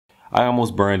I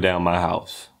almost burned down my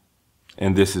house.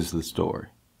 And this is the story.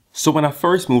 So when I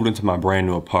first moved into my brand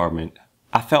new apartment,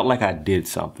 I felt like I did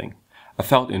something. I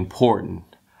felt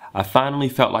important. I finally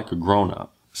felt like a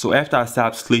grown-up. So after I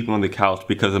stopped sleeping on the couch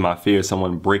because of my fear of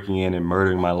someone breaking in and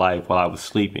murdering my life while I was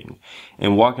sleeping,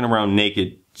 and walking around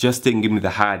naked just didn't give me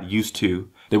the high I'd used to,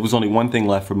 there was only one thing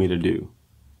left for me to do.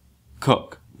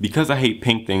 Cook. Because I hate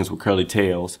pink things with curly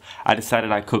tails, I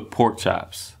decided I'd cook pork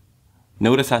chops.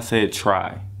 Notice I said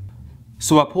try.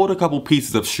 So I pulled a couple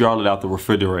pieces of Charlotte out the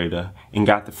refrigerator and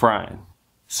got to frying.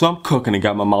 So I'm cooking and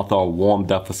got my mouth all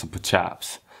warmed up for some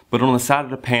chops. But on the side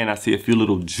of the pan I see a few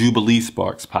little Jubilee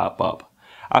sparks pop up.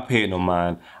 I paid no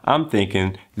mind. I'm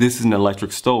thinking this is an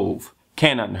electric stove.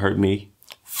 Can't nothing hurt me.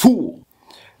 Fool!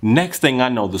 Next thing I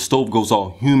know, the stove goes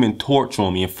all Human Torch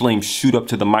on me and flames shoot up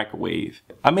to the microwave.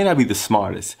 I may not be the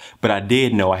smartest, but I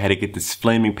did know I had to get this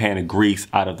flaming pan of grease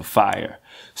out of the fire.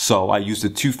 So I used the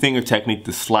two-finger technique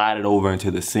to slide it over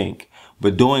into the sink.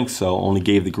 But doing so only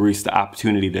gave the grease the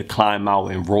opportunity to climb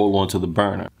out and roll onto the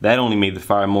burner. That only made the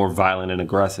fire more violent and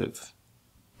aggressive.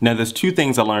 Now there's two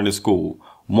things I learned at school.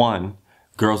 One,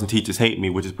 girls and teachers hate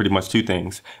me, which is pretty much two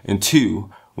things. And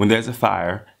two, when there's a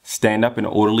fire, stand up in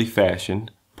an orderly fashion,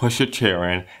 push your chair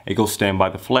in, and go stand by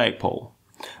the flagpole.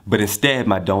 But instead,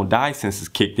 my don't die senses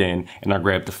kicked in and I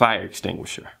grabbed the fire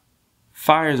extinguisher.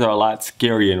 Fires are a lot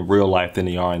scarier in real life than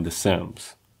they are in The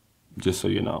Sims. Just so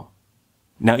you know.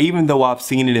 Now even though I've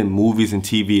seen it in movies and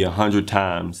TV 100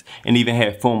 times and even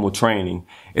had formal training,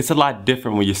 it's a lot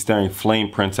different when you're staring Flame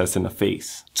Princess in the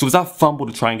face. So as I fumble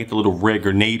to try and get the little red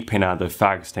grenade pin out of the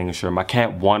fire extinguisher, my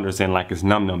cat wanders in like it's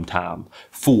num num time.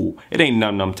 Fool, it ain't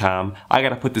num num time. I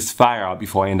gotta put this fire out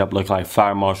before I end up looking like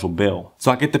Fire Marshal Bill.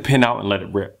 So I get the pin out and let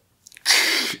it rip.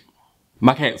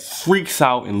 My cat freaks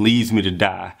out and leaves me to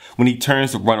die. When he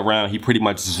turns to run around, he pretty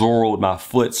much Zorro'd my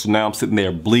foot, so now I'm sitting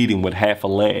there bleeding with half a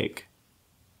leg.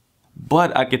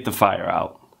 But I get the fire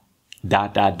out. ...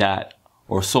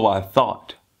 Or so I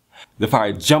thought. The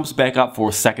fire jumps back up for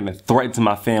a second and threatens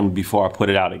my family before I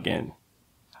put it out again.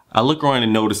 I look around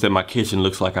and notice that my kitchen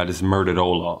looks like I just murdered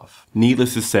Olaf.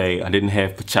 Needless to say, I didn't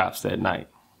have chops that night.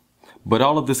 But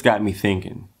all of this got me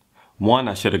thinking. One,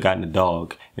 I should have gotten a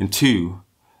dog. And two,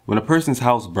 when a person's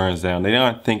house burns down, they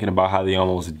aren't thinking about how they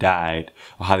almost died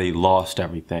or how they lost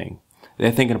everything.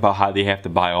 They're thinking about how they have to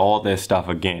buy all their stuff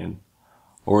again.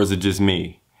 Or is it just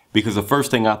me? Because the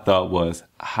first thing I thought was,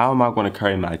 how am I going to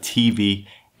carry my TV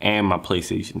and my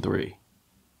PlayStation 3?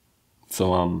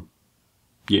 So,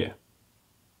 yeah.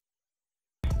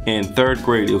 In third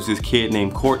grade, it was this kid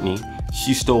named Courtney.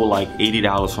 She stole like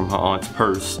 $80 from her aunt's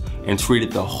purse and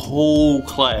treated the whole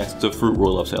class to fruit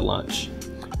roll-ups at lunch.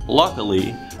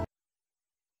 Luckily,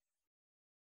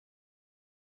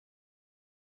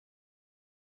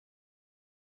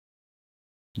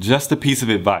 just a piece of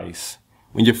advice.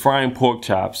 When you're frying pork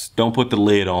chops, don't put the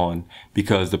lid on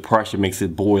because the pressure makes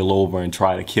it boil over and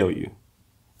try to kill you.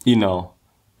 You know,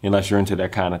 unless you're into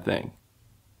that kind of thing.